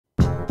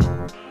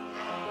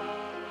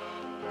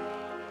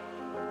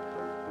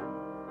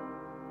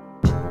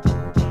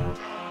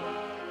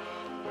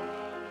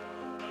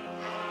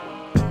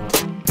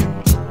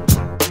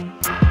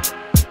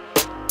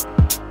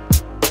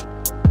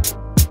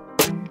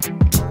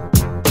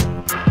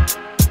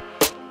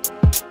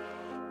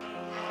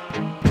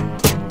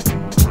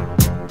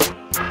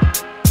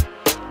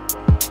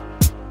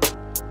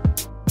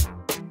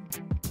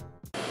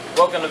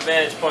welcome to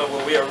Vantage Point,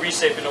 where we are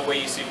reshaping the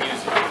way you see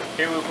music.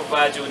 Here we will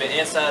provide you with an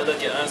inside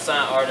look at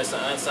unsigned artists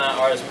and unsigned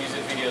artists'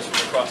 music videos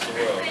from across the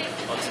world.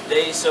 On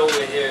today's show,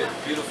 we're here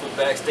at beautiful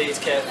Backstage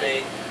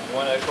Cafe.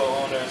 One of the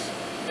co-owners,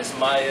 Miss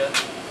Maya,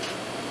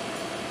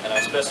 and our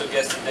special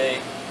guest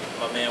today,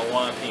 my man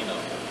Juan Pino.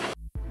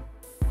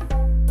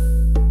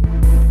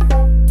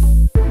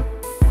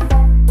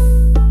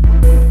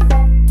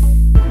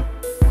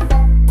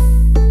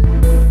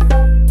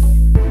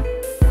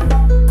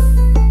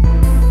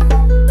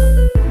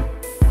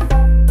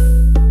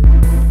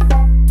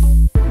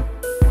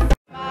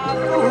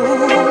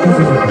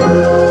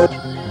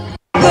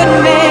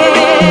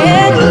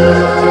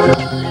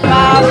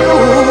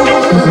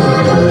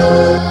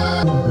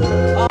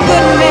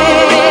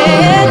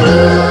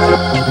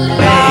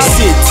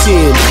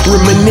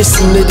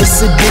 Reminiscing of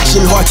this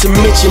addiction, hard to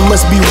mention,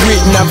 must be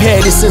written. I've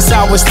had it since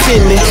I was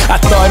 10. I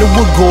thought it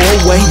would go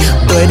away,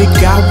 but it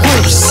got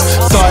worse.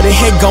 Thought it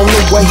had gone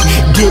away,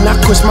 then I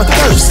quenched my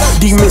thirst.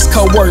 Demons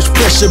coerce,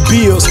 pressure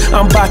bills,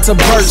 I'm about to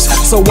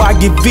burst. So I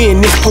give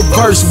in, it's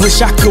perverse, wish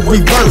I could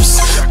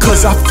reverse.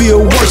 Cause I feel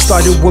worse,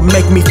 thought it would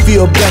make me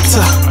feel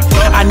better.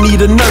 I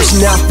need a nurse,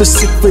 now I feel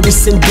sick for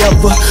this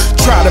endeavor.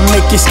 Try to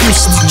make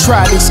excuses,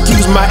 try to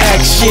excuse my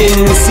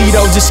actions. See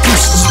those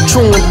excuses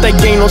true and they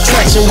gain no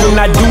traction. When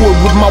I do it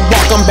with my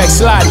walk, I'm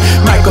backsliding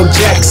Michael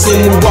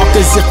Jackson, walk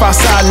as if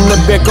outside in the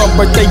back of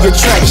birthday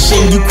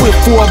attraction. You quit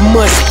for a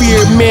month,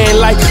 spirit man,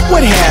 like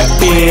what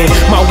happened?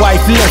 My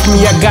wife left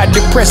me, I got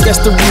depressed, that's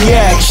the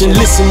reaction.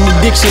 Listen,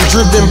 addiction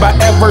driven by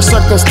adverse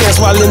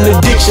circumstance. While in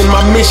addiction,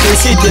 my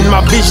mission's hidden,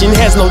 my vision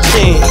has no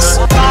chance.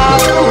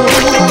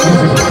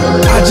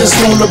 I just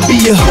wanna be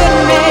a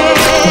man,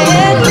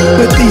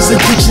 but these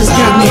addictions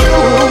got me.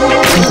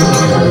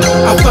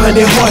 I find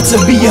it hard to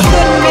be a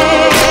man.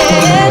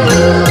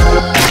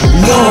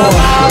 Lord,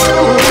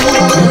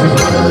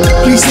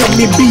 please help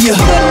me be a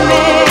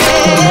man.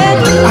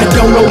 I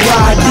don't know why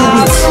I do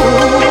it.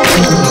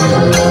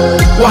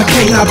 Why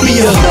can't I be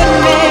a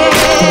man?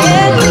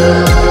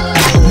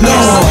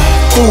 Lord,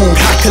 food,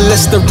 high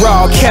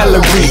cholesterol,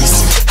 calories,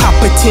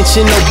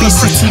 hypertension,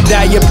 obesity,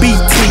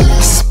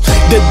 diabetes.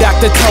 The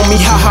doctor told me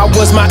how high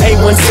was my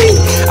A1C.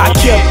 I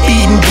kept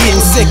eating,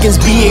 getting seconds,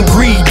 being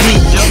greedy.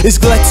 It's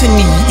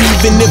gluttony,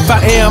 even if I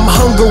am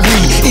hungry.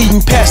 Eating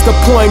past the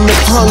point of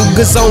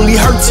hunger's only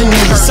hurting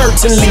me.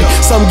 Certainly,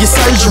 some get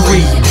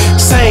surgery,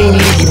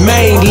 sanely,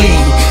 mainly.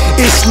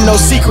 It's no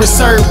secret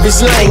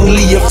service,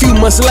 Langley. A few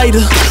months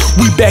later,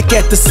 we back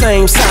at the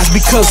same size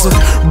because of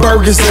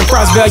burgers and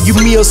fries, value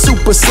meal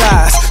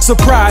supersize.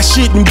 Surprise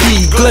shouldn't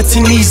be,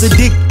 gluttony's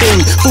addicting.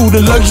 Food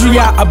a luxury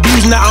I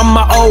abuse, now I'm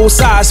my old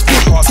size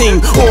 15.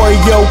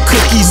 Oreo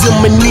cookies,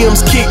 M&M's,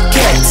 Kit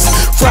Kats,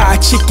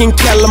 fried chicken,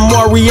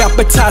 calamari,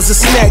 appetizer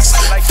snacks.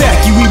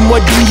 Fact, you eat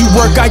more than you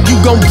work out, you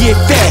gon' get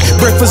fat.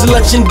 Breakfast,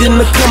 lunch, and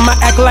dinner come, I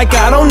act like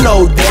I don't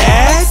know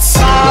that.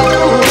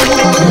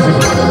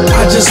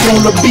 I just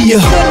wanna be a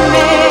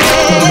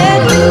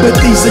man, but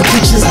these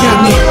addictions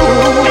got me.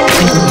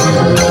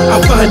 I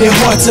find it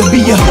hard to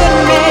be a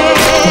man.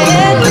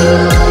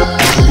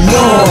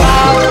 Lord,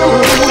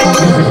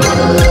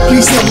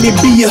 please help me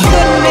be a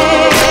man.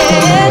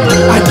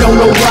 I don't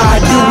know why I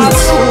do it.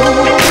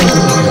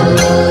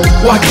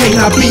 Why can't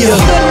I be a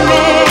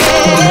man?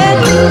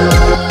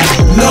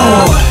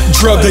 Lord,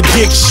 drug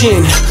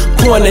addiction,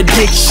 porn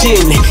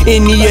addiction,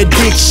 any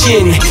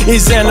addiction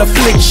is an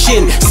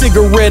affliction.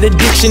 Cigarette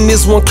addiction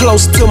is one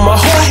close to my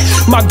heart.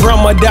 My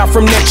grandma died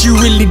from that, you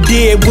really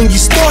dead when you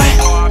start.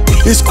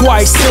 It's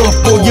quite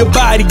simple, your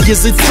body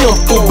is a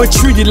temple, but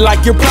treat it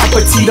like your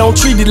property, don't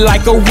treat it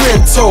like a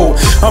rental.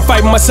 I'm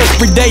fighting myself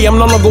every day, I'm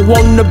no longer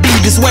wanting to be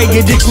this way.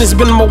 Addiction has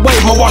been my way,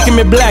 my walking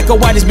in black or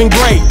white has been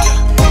great.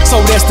 So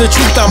that's the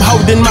truth, I'm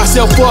holding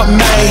myself up,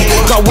 man.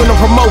 God when I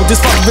promote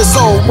this fuck of his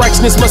soul,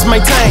 righteousness must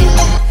maintain,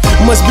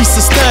 must be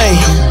sustained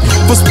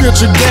for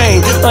spiritual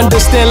gain.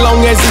 Understand,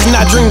 long as it's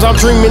not dreams I'm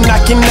dreaming,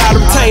 I cannot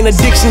obtain.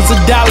 Addiction's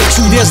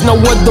idolatry, there's no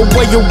other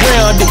way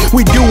around it.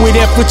 We do it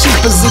and for cheap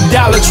as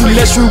idolatry,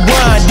 let's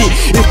rewind it.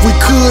 If we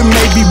could,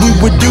 maybe we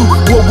would do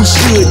what we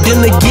should.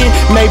 Then again,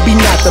 maybe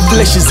not, the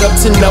flesh is up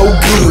to no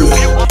good.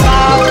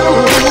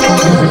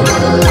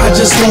 I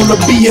just wanna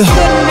be a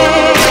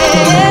man,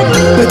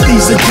 but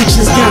these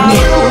addictions got me.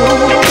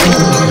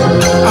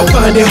 I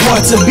find it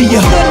hard to be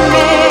a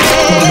man.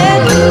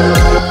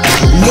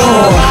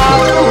 Lord,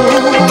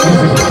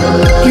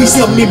 please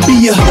help me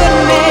be a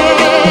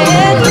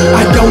man.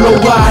 I don't know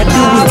why I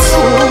do it.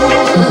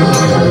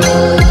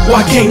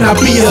 Why can't I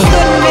be a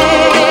man?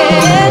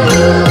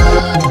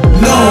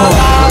 Lord.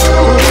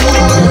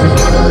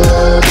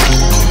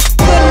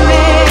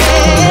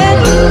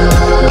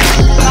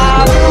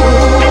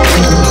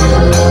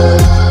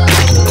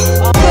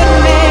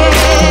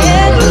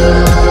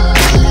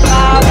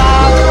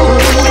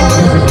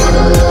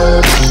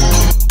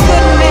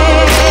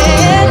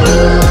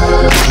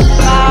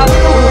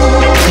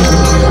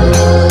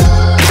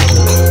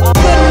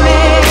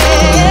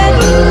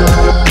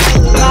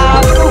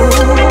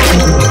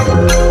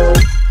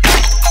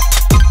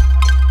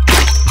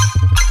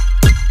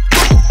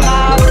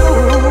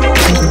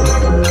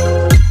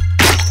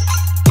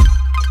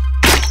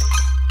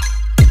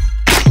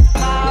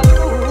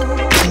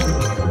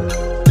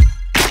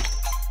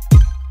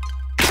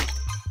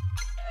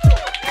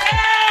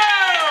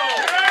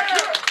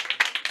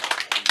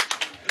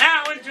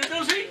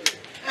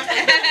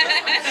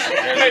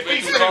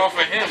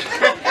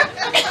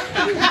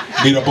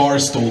 Need a bar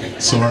stool,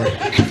 sorry.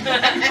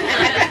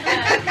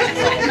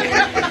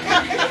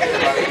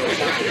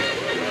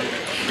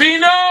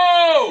 Pino!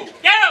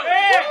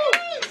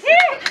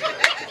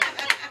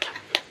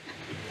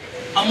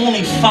 I'm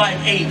only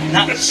 5'8",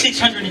 not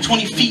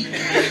 620 feet.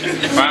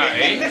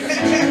 5'8"?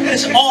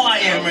 That's all I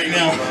am right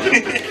now.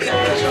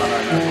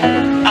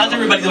 How's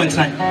everybody doing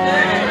tonight?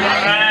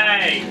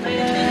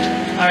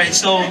 Alright,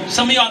 so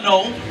some of y'all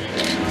know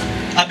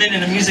I've been in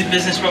the music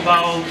business for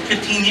about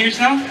 15 years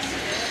now.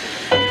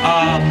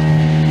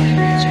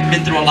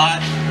 Been through a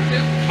lot,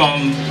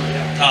 from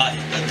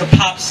the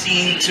pop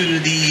scene to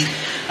the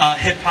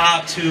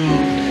hip-hop to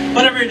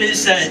whatever it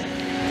is that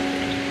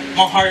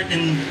my heart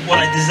and what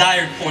I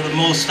desired for the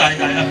most.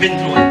 I've been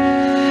through it.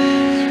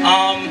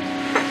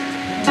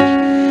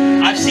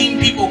 I've seen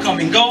people come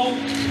and go,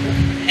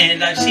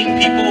 and I've seen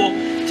people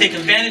take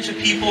advantage of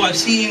people. I've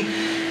seen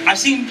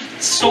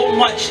so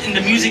much in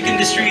the music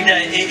industry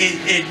that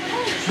it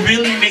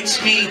really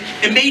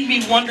made me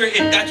wonder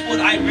if that's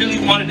what I really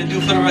wanted to do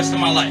for the rest of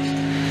my life.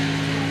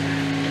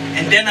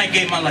 And then I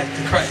gave my life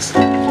to Christ.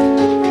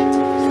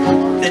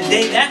 The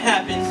day that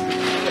happened,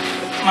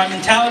 my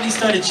mentality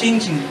started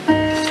changing.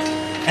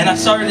 And I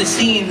started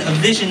seeing a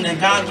vision that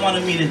God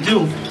wanted me to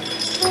do.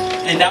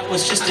 And that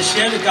was just to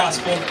share the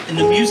gospel in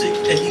the music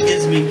that He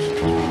gives me.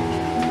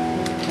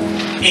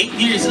 8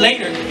 years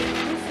later,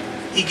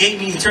 He gave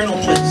me Eternal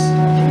Bliss,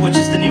 which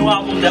is the new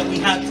album that we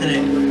have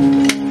today.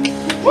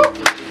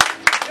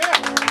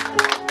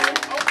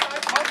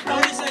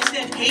 Notice I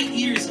said 8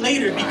 years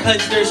later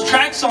because there's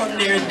tracks on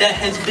there that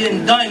has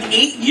been done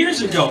 8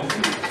 years ago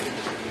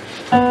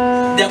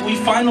that we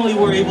finally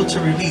were able to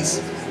release.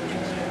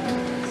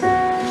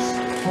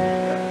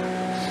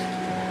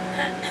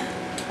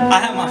 I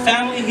have my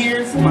family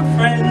here, my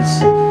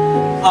friends,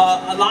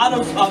 a lot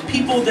of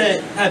people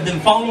that have been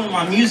following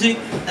my music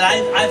that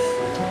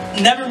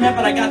I've never met,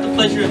 but I got the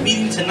pleasure of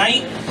meeting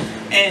tonight.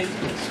 And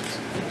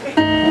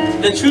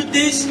the truth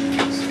is,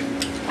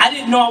 I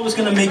didn't know I was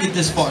going to make it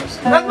this far.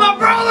 That's my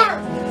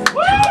brother!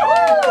 Woo!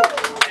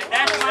 And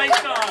that's my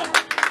son.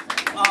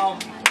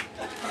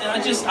 And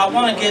I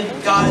want to give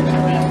God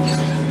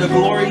the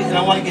glory, and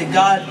I want to give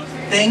God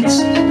thanks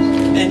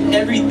and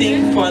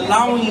everything for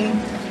allowing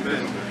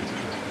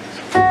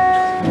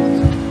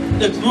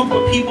the group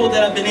of people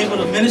that I've been able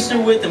to minister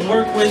with and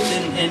work with,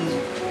 and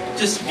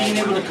just being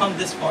able to come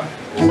this far.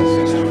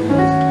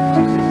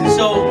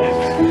 So,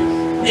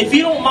 if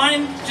you don't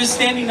mind just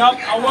standing up,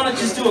 I want to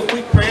just do a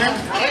quick prayer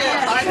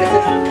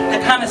to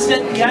kind of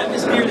set the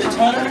atmosphere, the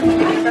tone.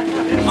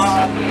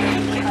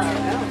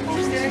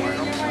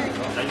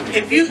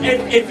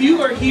 If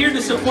you are here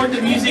to support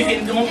the music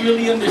and don't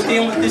really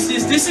understand what this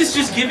is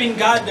just giving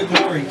God the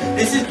glory.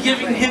 This is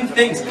giving Him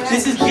thanks.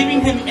 This is giving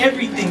Him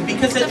everything.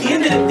 Because at the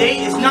end of the day,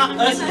 it's not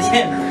us, it's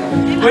Him.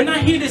 We're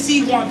not here to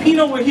see Juan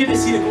Pino, we're here to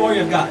see the glory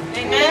of God.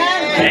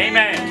 Amen.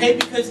 Amen. Okay,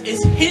 because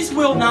it's His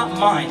will, not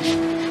mine.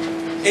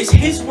 It's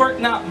His work,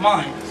 not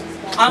mine.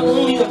 I'm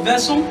only a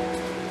vessel.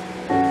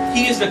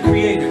 He is the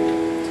creator.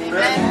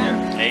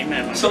 Amen.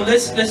 Amen. So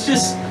let's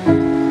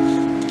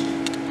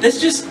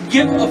just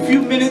give a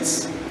few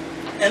minutes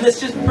and let's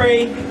just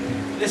pray.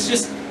 Let's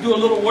just do a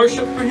little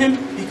worship for Him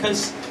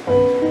because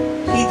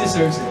He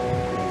deserves it.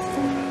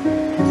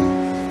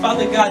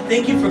 Father God,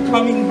 thank you for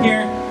coming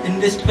here in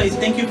this place.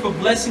 Thank you for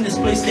blessing this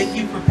place. Thank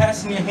you for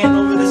passing your hand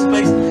over this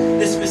place,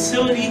 this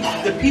facility.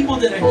 The people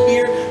that are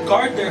here,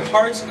 guard their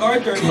hearts,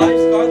 guard their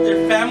lives, guard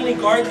their family,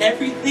 guard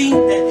everything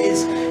that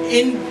is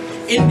in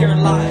their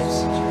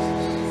lives.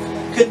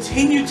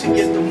 Continue to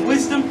give them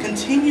wisdom,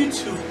 continue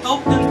to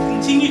help them,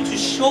 continue to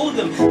show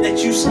them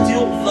that you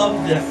still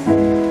love them.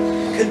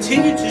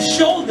 Continue to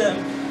show them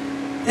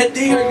that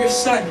they are your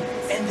son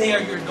and they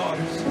are your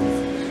daughters.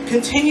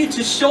 Continue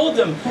to show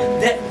them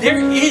that there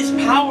is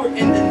power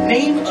in the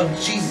name of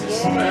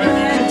Jesus.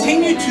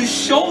 Continue to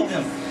show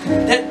them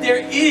that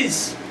there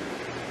is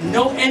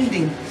no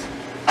ending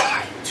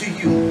to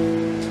you.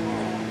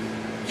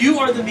 You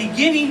are the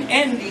beginning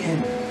and the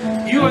end.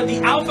 You are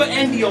the Alpha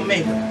and the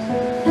Omega.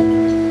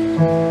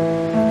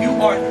 You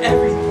are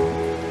everything.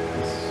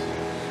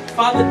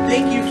 Father,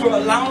 thank you for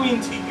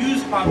allowing to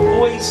use my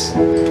voice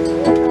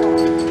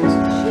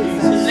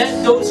to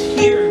let those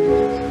hear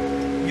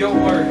your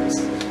words.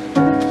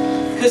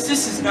 Because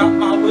this is not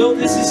my will,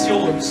 this is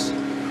yours.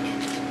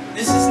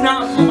 This is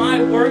not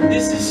my work,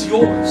 this is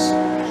yours.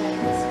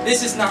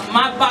 This is not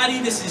my body,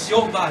 this is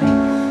your body.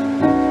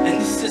 And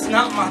this is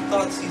not my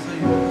thoughts, these are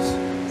yours.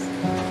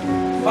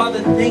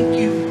 Father, thank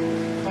you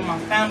for my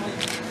family.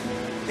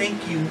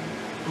 Thank you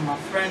for my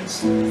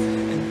friends.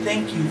 And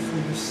thank you for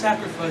the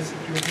sacrifice of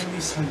your holy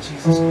Son,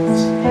 Jesus Christ.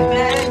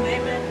 Amen.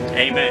 Amen.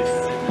 Amen.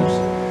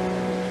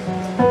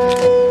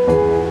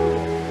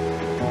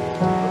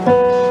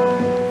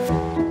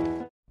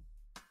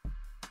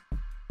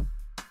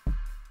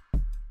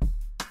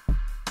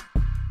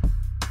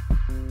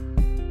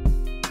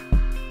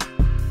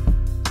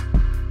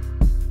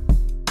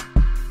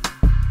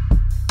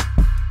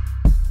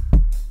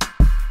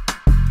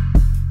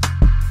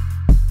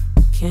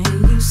 Can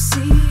you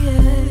see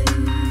it?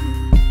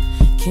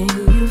 Can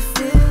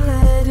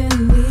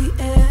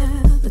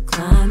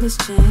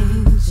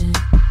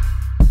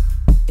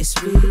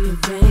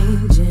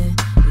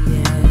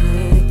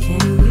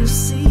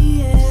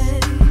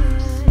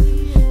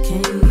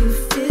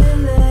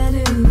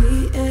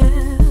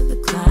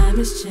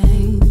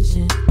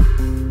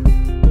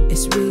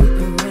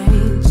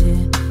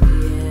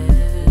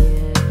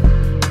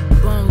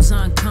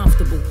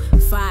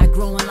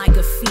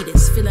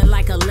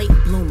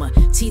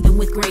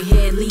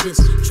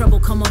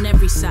come on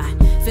every side.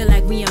 Feel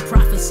like we in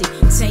prophecy,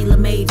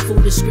 tailor-made,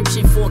 full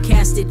description,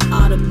 forecasted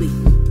audibly.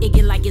 It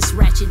get like it's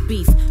ratchet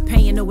beef,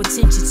 paying no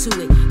attention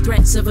to it.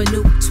 Threats of a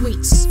new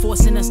tweets,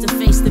 forcing us to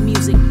face the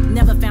music.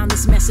 Never found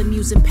this mess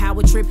amusing,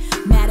 power trip,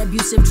 mad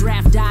abusive,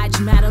 draft dodge,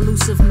 mad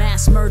elusive,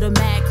 mass murder,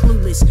 mad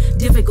clueless.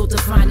 Difficult to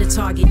find a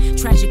target,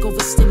 tragic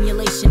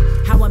overstimulation.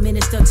 How I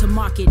minister to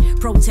market,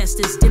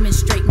 protesters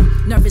demonstrating,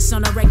 nervous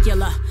on a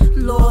regular.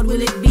 Lord,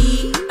 will it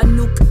be a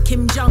nuke,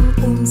 Kim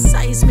Jong-un,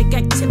 seismic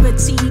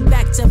activity,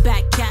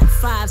 back-to-back Cat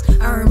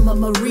 5s, Irma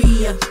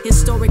Maria,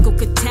 historical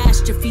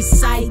catastrophe,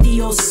 side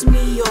Dios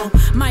mio,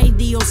 my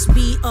Dios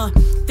be a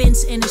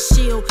fence and a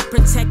shield,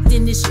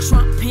 protecting this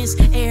Trump Pence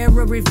era.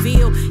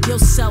 Reveal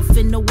yourself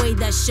in a way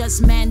that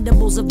shuts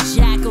mandibles of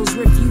jackals,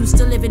 refuse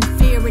to live in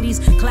fear of these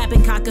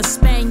clapping cocker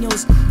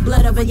spaniels,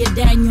 blood over your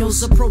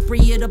Daniels,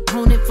 appropriate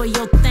opponent for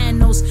your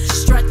Thanos,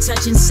 strut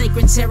touching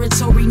sacred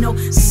territory, no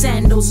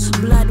sandals,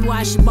 blood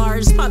wash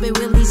bars, popping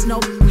willies, no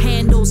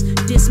handles,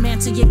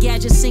 dismantle your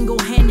gadget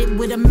single-handed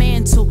with a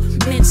mantle,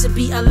 meant to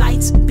be a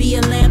light, be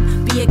a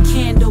lamp, be a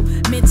candle,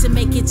 meant to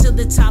make it to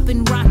the top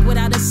and rock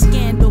without a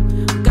scandal.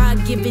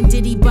 God-given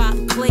diddy bop,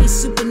 clay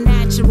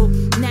supernatural,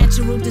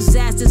 natural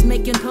disasters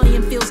making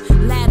playing fields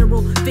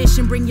lateral, fish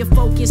and bring your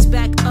focus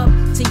back up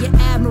to your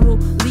admiral,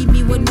 leave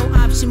me with no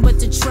option but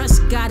to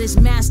trust God is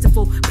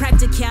masterful,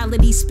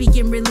 practicality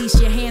speaking, release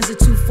your hands are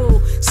too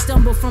full,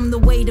 stumble from the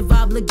weight of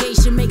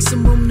obligation, make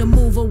some room to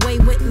move away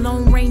with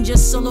Lone Ranger,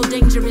 solo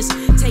dangerous,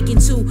 taking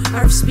to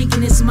earth,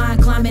 speaking its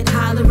mind, climate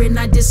hollering,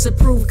 I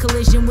disapprove,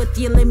 collision with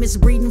your limits,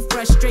 breeding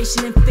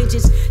frustration and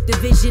fidgets,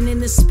 division in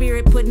the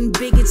spirit, putting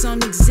bigots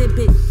on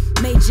exhibit,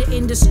 major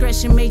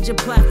indiscretion, major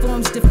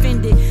platforms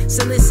defended,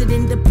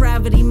 soliciting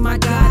depravity, my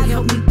God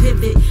help me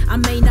pivot, I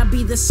may not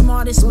be the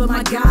smartest, but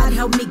my God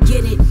help me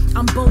get it,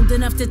 I'm bold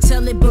enough to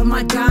tell it, but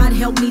my God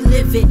help me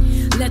live it,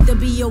 let there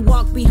be a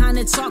walk behind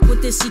the talk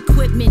with this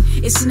equipment,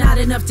 it's not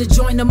enough to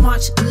join the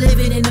march, live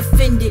it and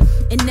offend it,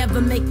 and never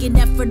make an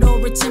effort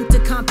or attempt to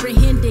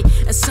comprehend it,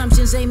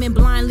 assumptions aiming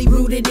blindly,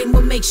 rooted in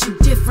what makes you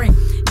different,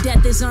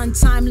 death is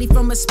untimely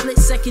from a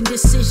split-second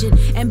decision,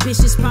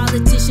 ambitious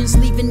politicians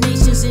leaving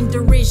nations in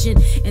derision,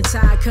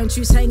 entire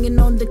countries hanging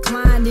on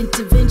decline,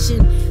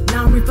 intervention,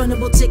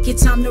 non-refundable ticket,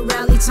 time to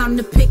rally, time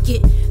to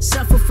picket,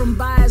 suffer from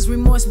buyer's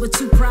remorse but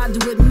too proud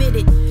to admit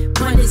it,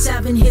 pundits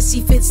having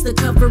hissy fits, the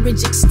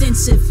coverage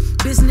extensive,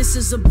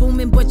 businesses are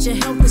booming but your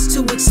health is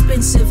too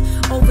expensive,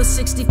 over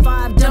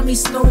 65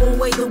 dummies throw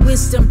away the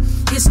wisdom,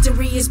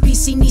 history is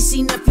PC,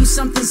 niecey, nephew,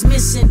 something's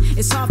missing,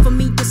 it's hard for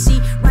me to see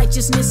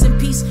righteousness and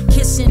peace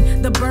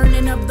kissing, the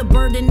burning of the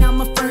burden, now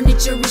my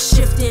furniture is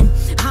shifting,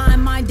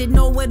 high-minded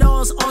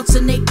know-it-alls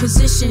alternate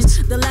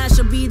positions, the last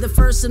shall be the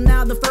first and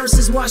now the first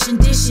is washing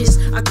dishes,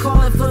 I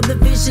call it for the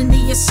vision,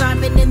 the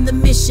assignment and the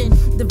mission,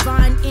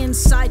 divine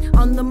insight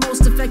on the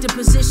most effective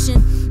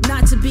position,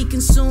 not to be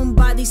consumed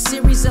by these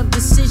series of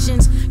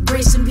decisions,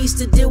 grace and peace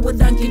to deal with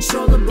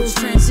uncontrollables,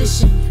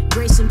 transition,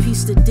 grace and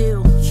peace to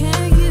deal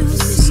Can you in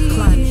this see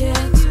climate. it?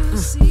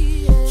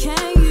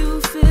 Can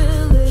you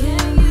feel it?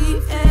 Can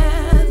you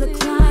air? The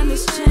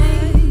climate's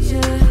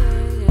changing.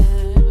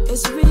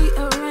 It's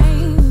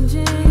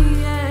rearranging.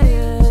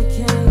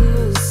 Can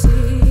you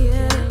see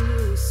it?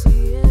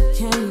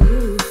 Can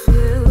you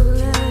feel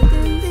it?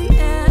 In the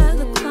air,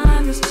 the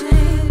climate's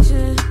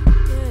changing.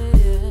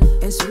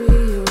 It's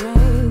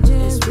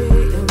rearranging. It's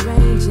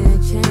rearranging.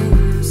 Can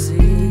you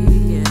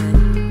see it?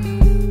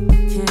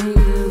 Can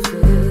you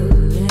feel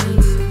it?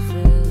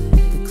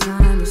 The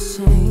climate's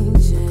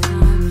changing. The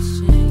climate's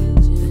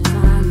changing. The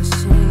climate's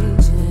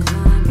changing. The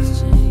climate's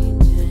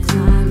changing. The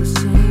climate's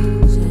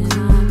changing. The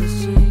climate's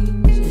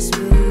changing. It's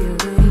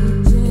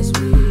rearranging. It's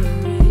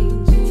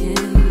rearranging.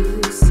 Can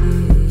you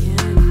see it?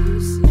 Can you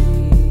see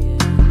it?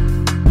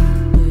 Can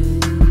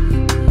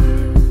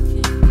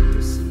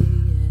you see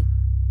it?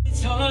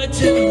 It's hard to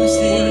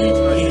sit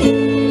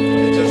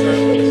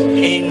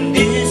in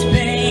this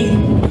pain,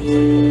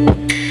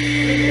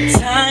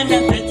 time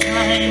after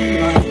time,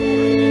 I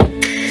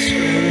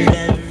screwed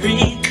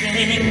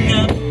everything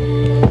up.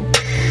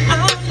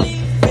 I'll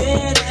leave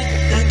it at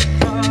the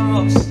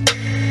cross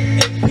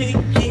and pick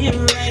it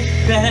right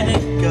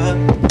back up.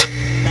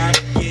 Not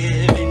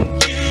giving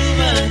you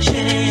a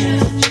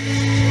chance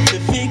to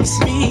fix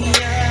me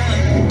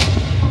up.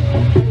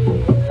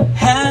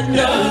 Have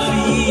no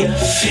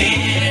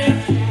fear,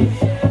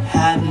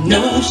 have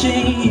no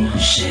shame.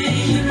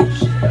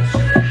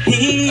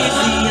 He is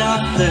the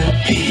author of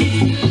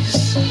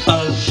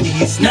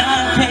peace,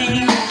 not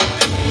pain.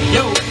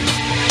 Yo,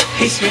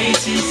 His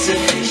grace is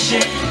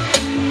sufficient.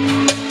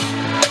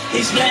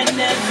 His blood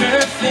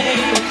never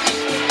fails.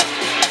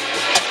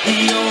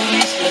 He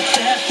always looks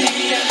after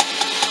you,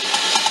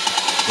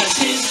 'cause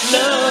His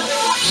love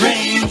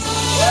reigns.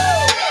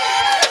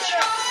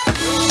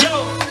 Yo,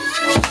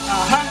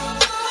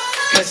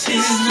 'cause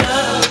His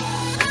love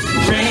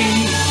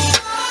reigns.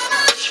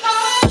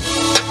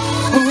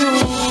 Ooh,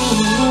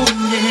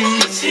 yeah.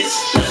 'Cause His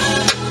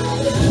love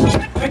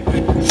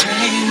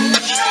reigns.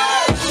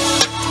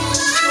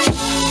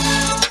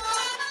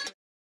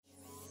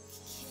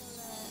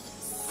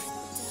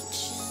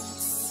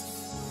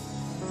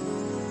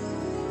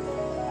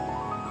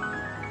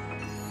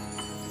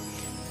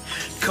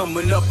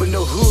 Coming up in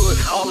the hood,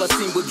 all I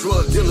seen were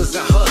drug dealers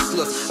and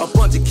hustlers. A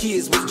bunch of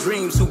kids with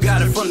dreams who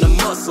got it from the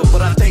muscle.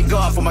 But I thank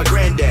God for my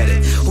granddaddy,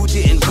 who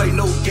didn't play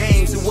no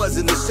games, who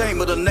wasn't ashamed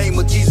of the name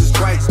of Jesus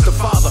Christ, the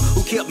Father,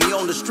 who kept me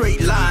on the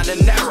straight line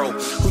and narrow,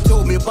 who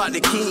told me about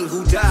the King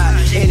who died,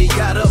 and he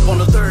got up on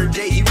the third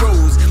day he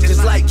rose,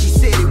 just like he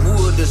said he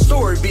would. The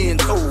story being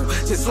told,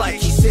 just like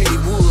he said he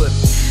would.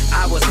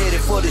 I was headed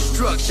for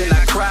destruction,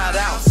 I cried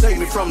out, save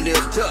me from the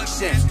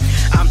abduction.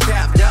 I'm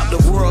tapped out, the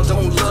world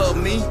don't love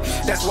me,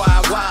 that's why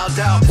I wild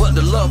out. But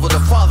the love of the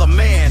Father,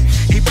 man,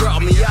 he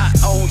brought me out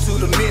onto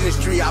the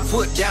ministry. I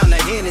put down the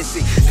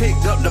Hennessy,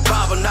 picked up the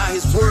Bible, now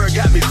his word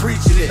got me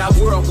preaching it. Now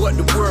world, what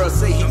the world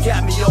say, he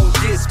got me on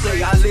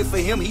display. I live for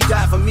him, he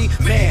died for me,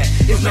 man,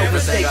 it's no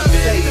mistake to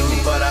say to me.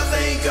 But I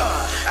thank God,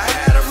 I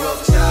had a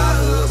rough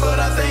childhood, but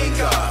I thank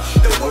God.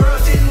 The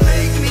world didn't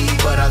make me,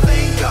 but I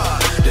thank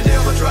God. The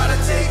devil tried to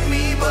take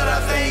me, but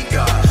I thank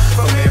God.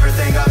 From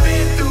everything I've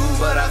been through,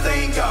 but I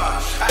thank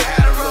God. I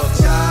had a rough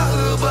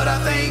childhood, but I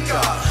thank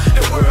God.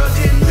 The world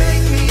didn't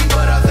make me,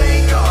 but I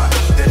thank God.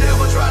 The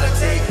devil tried to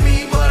take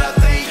me, but I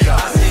thank God.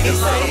 A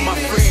lot of my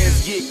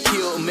friends get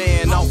killed,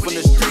 man, off in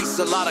the streets.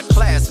 A lot of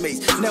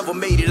classmates never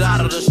made it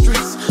out of the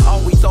streets.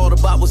 All we thought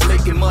about was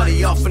making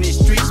money off in these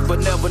streets, but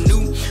never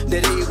knew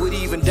that they would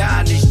even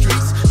die in these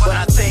streets. But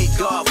I thank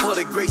God for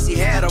the grace he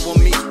had over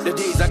me. The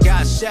days I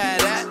got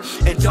shot at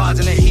and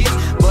dodging the heat.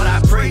 But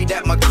I pray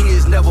that my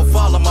kids never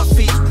fall on my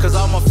feet, cause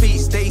all my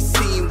feet they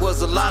seen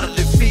was a lot of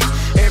defeat.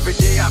 Every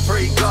day I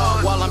pray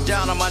God while I'm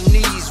down on my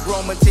knees.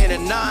 Romans 10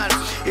 and 9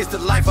 is the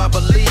life I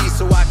believe.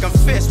 So I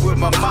confess with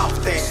my mouth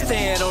and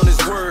stand on his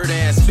word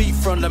and speak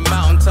from the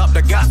mountaintop,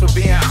 the gospel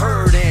being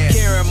heard, and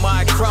carrying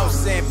my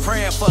cross and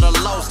praying for the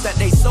lost, that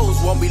they souls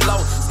won't be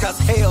lost, cause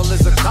hell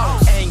is a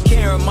cost. And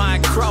carrying my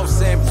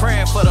cross and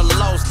praying for the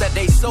lost, that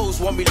they souls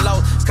won't be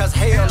lost, cause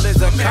hell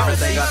is a cost.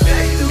 Everything I've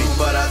been through,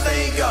 but I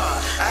thank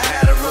God. I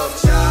had a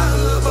rough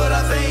childhood, but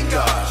I thank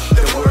God.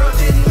 The world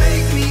didn't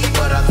make me,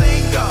 but I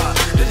thank God.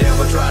 The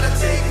devil tried to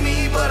take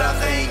me, but I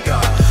thank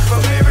God.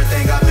 From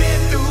everything I've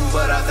been through,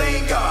 but I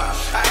thank God.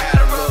 I had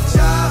a rough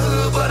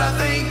childhood, but I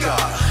thank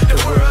God. The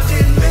world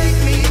didn't make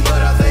me,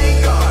 but I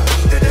thank God.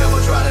 The devil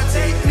tried to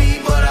take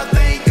me, but I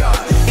thank God.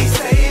 He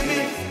saved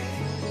me.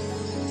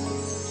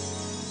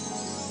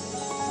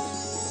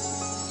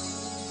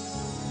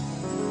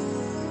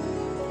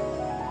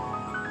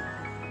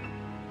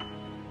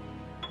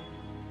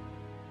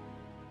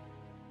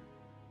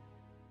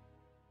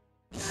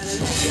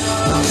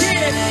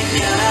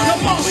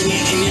 When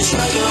you're in your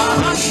struggle,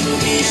 you'll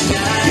be a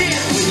guy.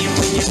 When you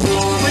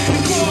fall, he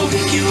will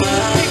pick you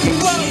up. When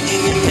you're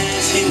in your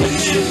mess, he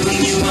will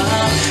bring you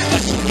up.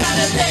 But you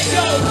gotta let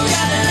go,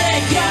 gotta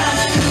let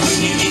God. When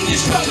you're in your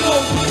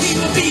struggle, he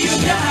will be your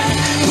guide.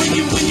 When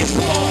you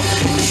fall,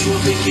 he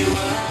will pick you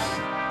up.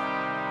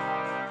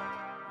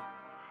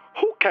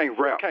 Who can't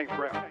rap?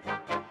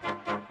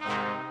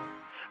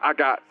 I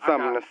got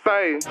something to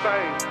say.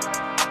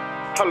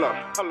 Hold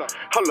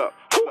up.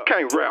 Who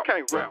can't rap?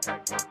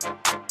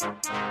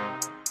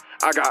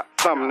 I got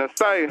something to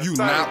say. You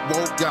not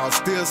woke, y'all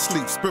still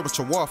sleep.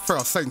 Spiritual warfare,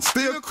 Satan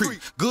still creep.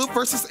 Good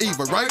versus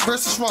evil, right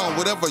versus wrong.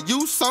 Whatever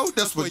you sow,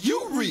 that's what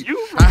you reap.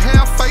 I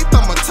have faith,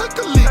 I'ma take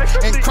a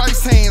leap. In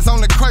Christ's hands,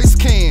 only Christ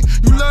can.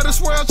 You love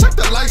this world, check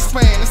the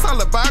lifespan. It's all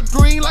about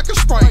green like a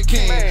Sprite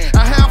can.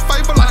 I have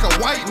favor like a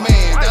white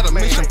man. Got a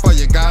mission for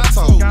you, God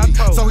told me.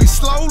 So he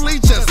slowly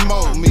just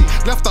molded me.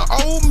 Left the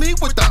old me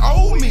with the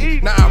old me.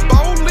 Now I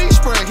boldly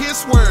spread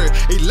his word.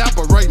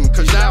 Elaborating,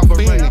 cause y'all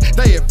fiending.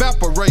 They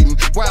evaporating.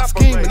 While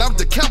scheming, I'm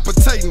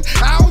decapitating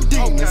all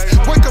demons.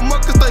 Wake them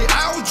up cause they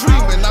all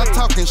dreaming. I'm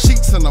talking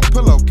sheets in a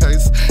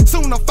pillowcase.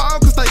 Soon I fall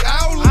cause they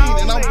all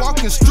leaning. I'm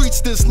walking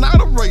streets, this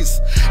not a race.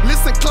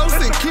 Listen close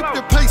and keep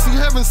your pace. You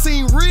haven't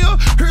seen real?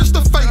 Here's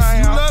the face.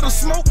 You love the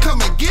smoke,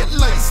 come and get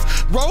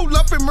laced. Roll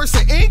up in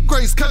mercy and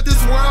grace. Cut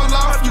this world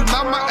off, you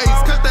not my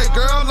ace. Cut that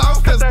girl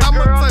off, that's not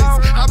my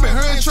taste. I've been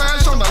hearing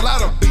trash on a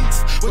lot of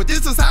beats, but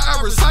this is how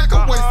I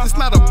recycle waste. It's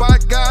not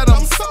about God,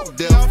 I'm so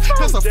deaf.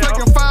 There's a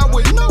flaking fire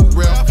with no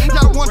ref.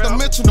 Y'all one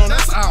dimensional,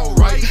 that's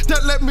alright.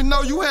 That let me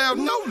know you have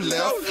no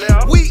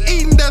left. We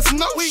eating, that's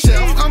no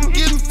chef. I'm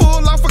getting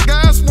full off of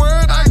God's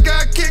word. I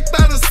got kicked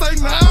out of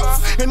Satan's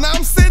house, and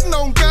I'm sitting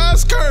on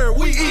God's curb.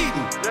 We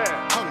eating.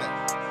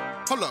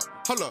 Hold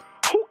up.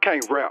 Who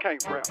can't rap?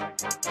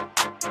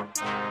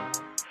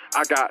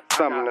 I got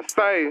something to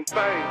say.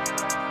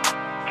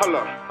 Hold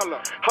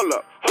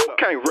up. Who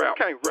can't rap?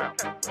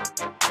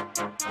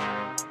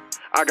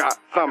 I got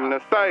something to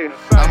say.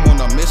 I'm on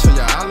a mission,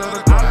 yeah, I love the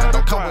grind.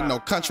 Don't come with no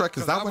contract,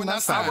 cause I will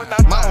not sign.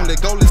 My only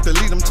goal is to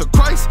lead them to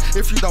Christ.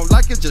 If you don't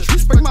like it, just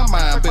respect my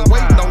mind. Been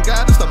waiting on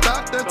God, it's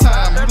about that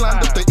time. You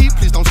lined up to eat,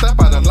 please don't step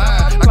out of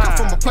line. I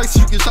come from a place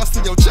you get shots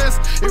to your chest.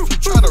 If you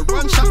try to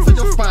run, shots to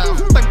your spine.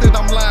 Who think that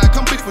I'm lying?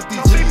 Come beef with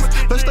these G's.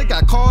 Plus they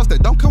got cars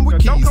that don't come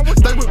with keys.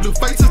 Stay with blue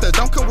faces that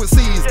don't come with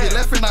C's. Get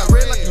left and I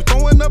red like you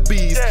throwing up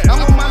bees. I'm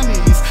on my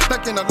knees,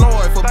 thanking the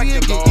Lord. For me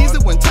it get easy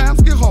when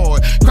times get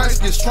hard.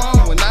 Christ gets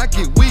strong when I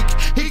get weak.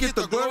 He get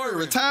the glory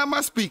time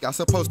I speak, I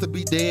supposed to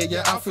be dead,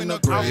 yeah, off in the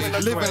grave.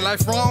 Living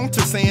life wrong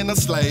to saying a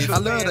slave. I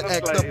love to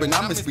act up and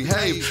I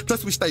misbehave.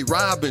 Plus we stay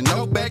robbing,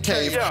 no back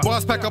cave.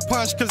 Boys pack a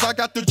punch cause I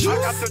got the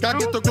juice. God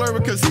get the glory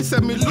cause he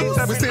set me loose.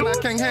 We said I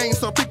can't hang,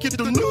 so pick it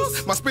the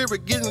noose. My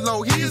spirit getting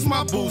low, here's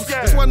my boost.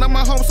 It's one of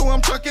my home, so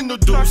I'm trucking the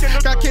deuce.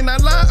 God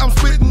cannot lie, I'm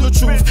spitting the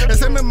truth.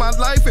 It's him in my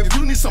life if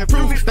you need some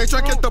proof. They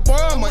track at the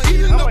bar, I'ma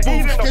eat in the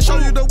booth. Can show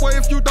you the way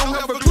if you don't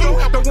have a clue.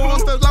 The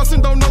ones that lost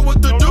and don't know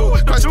what to do.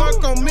 Christ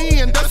stuck on me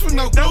and that's with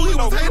no glue. He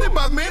was hated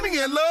by many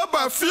and loved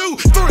by few.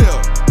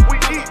 Thrill. We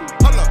eat.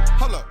 Hold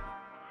up.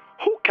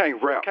 Who can't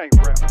rap?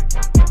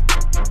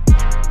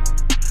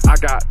 I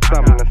got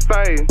something to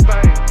say.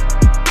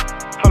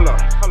 Hold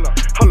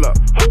up.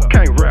 Who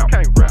can't rap?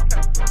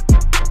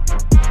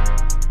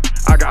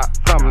 I got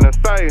something to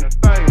say.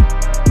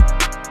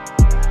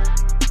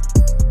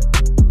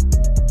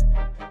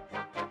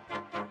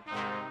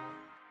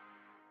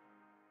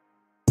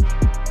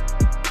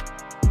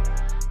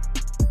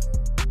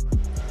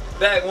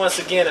 Back once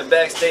again at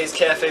Backstage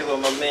Cafe with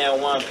my man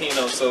Juan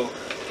Pino. So,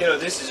 Pino,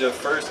 this is your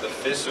first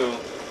official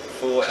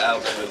full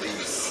album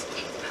release.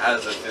 How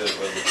does it feel,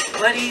 brother?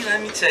 Buddy,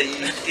 let me tell you,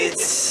 it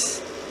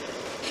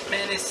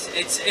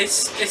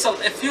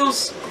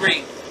feels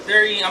great.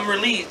 I'm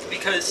relieved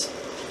because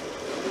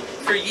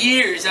for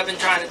years I've been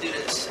trying to do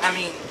this. I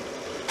mean,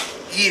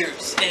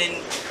 years, and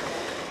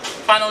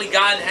finally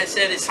God has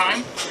said it's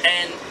time,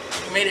 and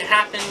made it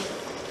happen.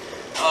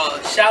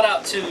 Shout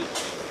out to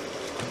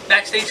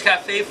Backstage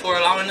Cafe for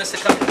allowing us to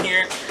come in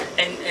here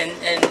and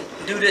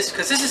do this,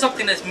 because this is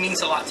something that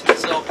means a lot to me.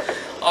 So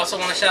I also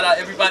want to shout out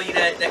everybody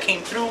that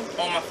came through,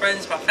 all my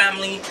friends, my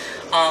family,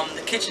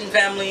 the kitchen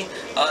family,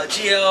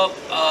 GL,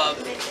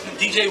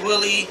 DJ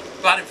Willie,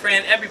 Rod and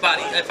Fran,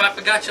 everybody. If I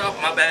forgot y'all,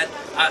 my bad.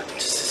 I'm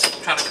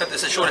just trying to cut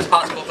this as short as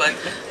possible, but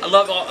I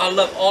love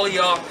all of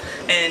y'all,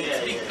 and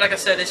like I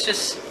said, it's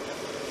just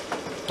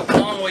a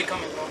long way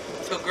coming, bro.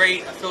 I feel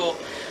great. I feel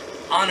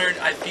honored.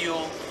 I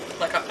feel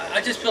like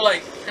I just feel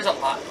like there's a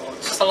lot going on.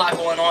 It's just a lot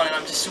going on, and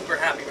I'm just super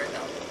happy right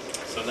now.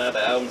 So now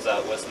the album's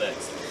out. What's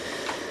next?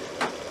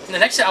 The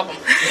next album.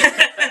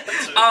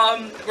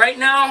 Right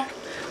now,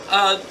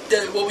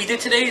 what we did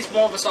today is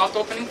more of a soft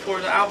opening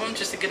for the album,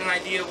 just to get an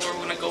idea of where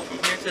we're going to go from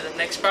here to the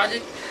next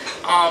project.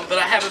 But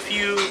I have a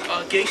few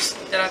gigs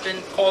that I've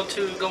been called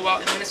to go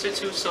out and minister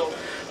to, so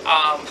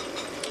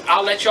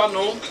I'll let y'all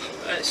know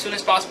as soon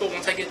as possible.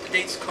 Once I get the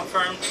dates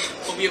confirmed,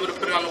 we'll be able to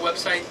put it on the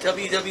website,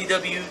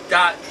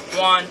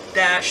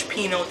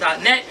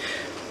 www.juan-pino.net.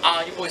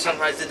 Your boy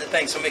Sunrise did the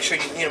thing, so make sure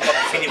you hit him up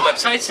for any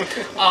websites.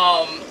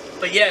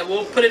 But yeah,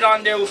 we'll put it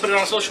on there. We'll put it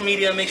on social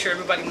media. Make sure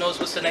everybody knows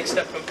what's the next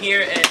step from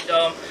here. And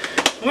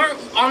we're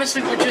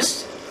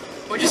just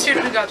here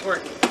to do God's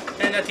work.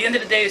 And at the end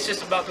of the day, it's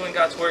just about doing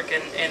God's work.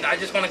 And I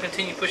just want to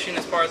continue pushing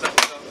as far as I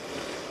can go.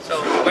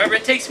 So wherever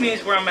it takes me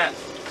is where I'm at.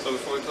 So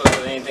before we close,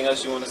 anything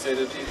else you want to say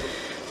to the people?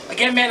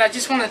 Again, man, I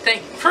just want to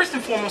thank. First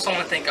and foremost, I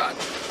want to thank God.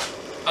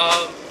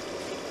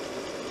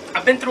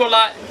 I've been through a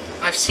lot.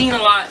 I've seen a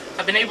lot.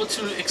 I've been able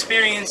to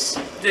experience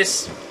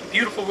this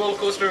beautiful roller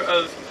coaster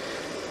of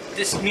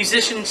this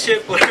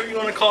musicianship, whatever you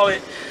want to call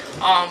it.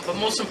 But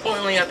most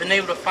importantly, I've been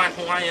able to find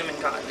who I am in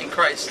God, in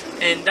Christ.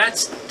 And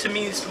that's, to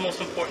me, is the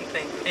most important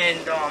thing.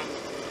 And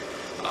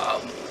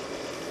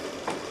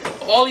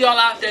all y'all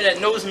out there that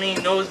knows me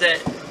knows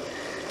that,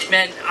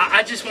 man,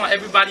 I just want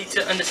everybody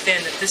to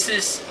understand that this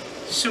is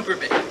super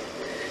big.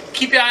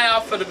 Keep your eye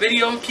out for the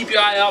video. Keep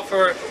your eye out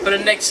for the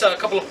next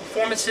couple of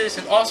performances,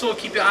 and also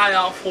keep your eye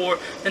out for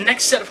the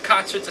next set of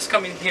concerts that's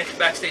coming here to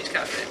Backstage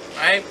Cafe.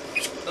 Alright?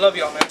 I love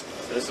y'all, man.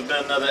 So this has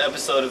been another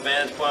episode of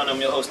Vantage. I'm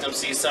your host,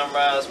 MC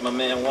Sunrise, my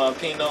man Juan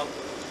Pino.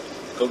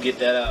 Go get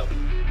that out.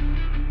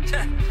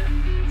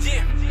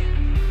 Yeah.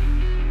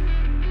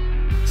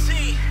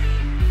 See,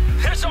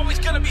 there's always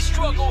gonna be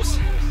struggles.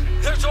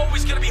 There's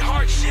always gonna be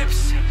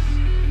hardships.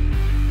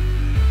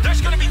 There's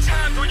gonna be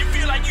times where you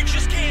feel like you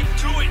just can't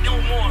do it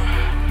no more.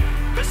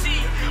 But see,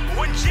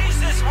 when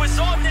Jesus was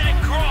on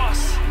that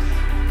cross,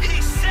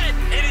 he said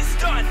it is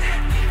done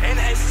and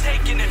has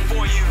taken it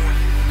for you.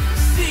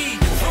 See,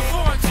 for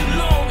far too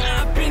long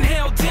I've been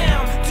held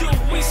down,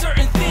 doing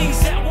certain things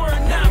that were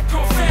not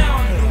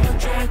profound. No one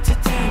tried to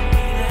tell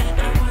me that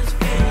I was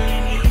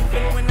failing.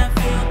 Even when I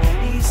failed,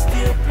 he's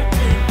still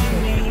protecting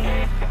me.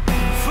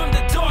 From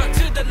the dark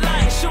to the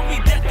light, show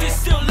me that there's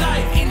still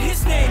life in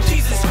his name,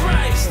 Jesus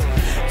Christ.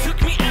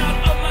 Took me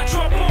out of my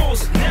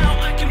troubles.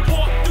 Now I can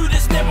walk through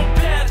this narrow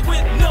path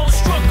with no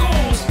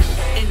struggles.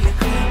 In the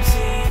club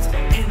scenes,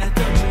 in a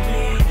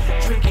dungeon,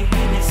 drinking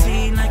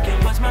Hennessy like a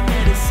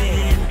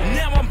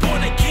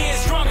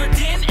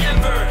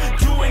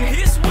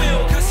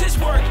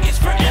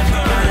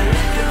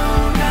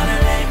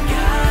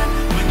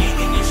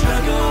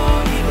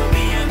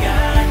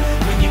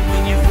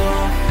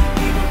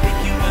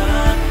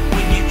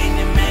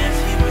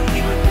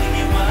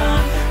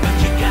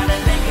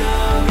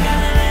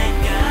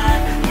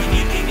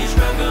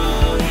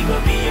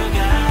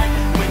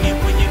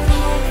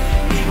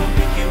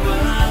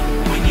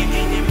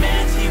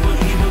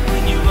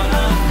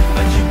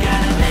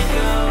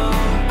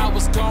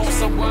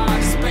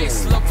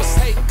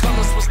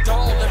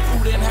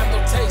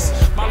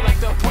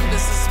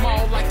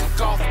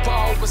golf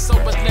ball with so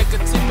much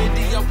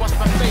negativity. I watch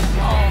my faith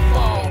all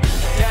fall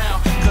down,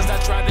 cause I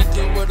tried to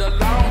deal with it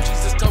alone.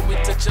 Jesus told me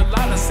to chill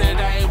out. I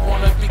said I ain't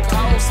wanna be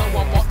cold, so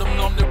I walked them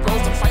on the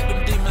roads and fight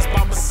them demons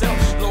by myself.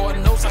 Lord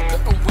knows I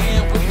couldn't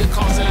win with the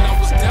cause that I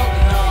was dealt.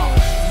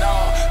 No.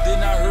 Then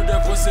I heard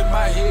that voice in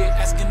my head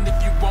asking if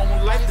you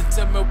won't like to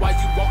tell me why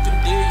you walking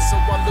dead. So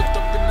I looked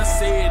up and I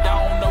said, I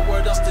don't know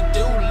what else to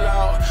do,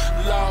 Lord.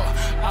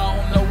 I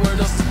don't know what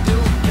else to do.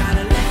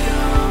 Gotta let go,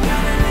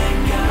 gotta let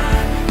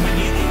God. When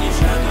you in your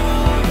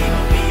struggle, He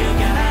will be your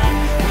guide.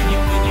 When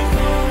you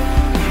fall,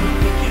 He will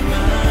pick you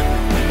up.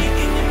 When you're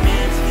in your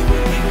mess, He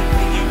will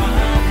pick you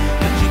up.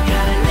 But you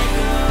gotta let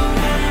go,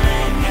 gotta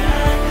let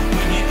God.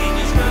 When you're in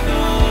your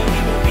struggle, He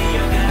will be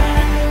your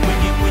guide. When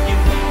you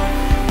fall,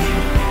 He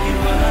will pick you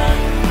up.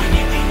 When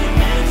you're in your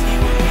mess, He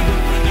will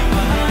pick you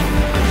up.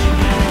 But you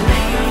gotta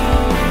let go.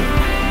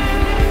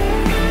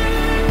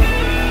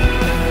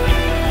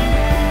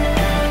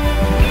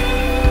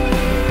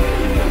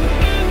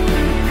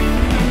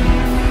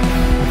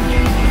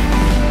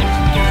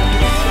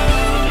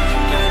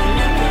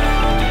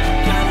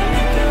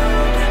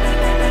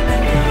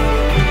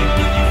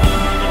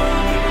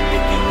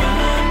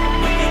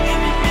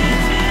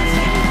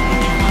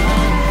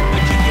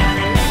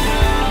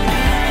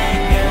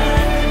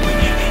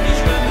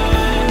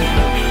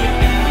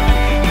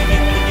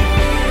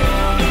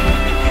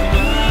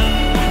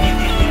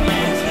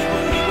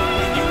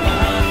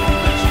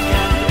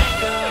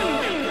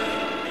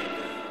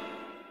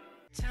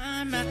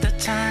 Time after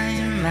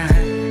time,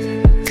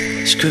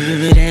 I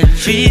screwed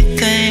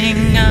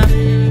everything up.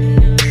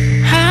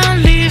 I'll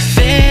leave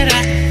it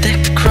at the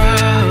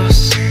cross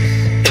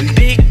and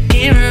pick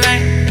it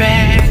right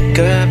back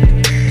up.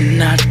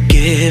 Not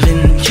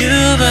giving you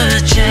a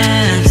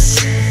chance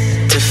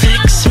to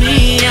fix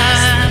me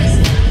up.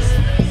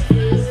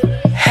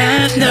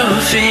 Have no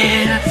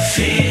fear,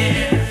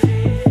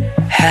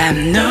 have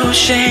no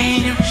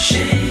shame.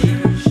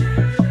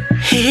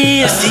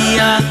 He is the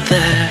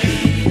author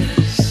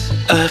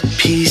of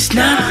peace,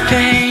 not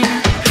pain.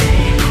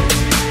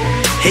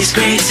 His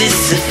grace is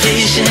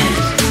sufficient.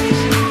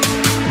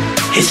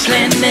 His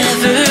plan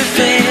never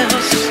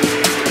fails.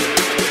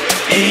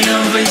 He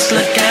always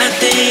look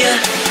after you,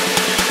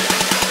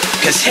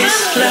 'cause His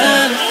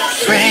love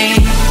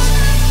reigns.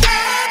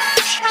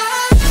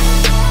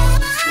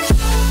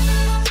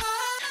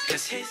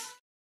 'Cause His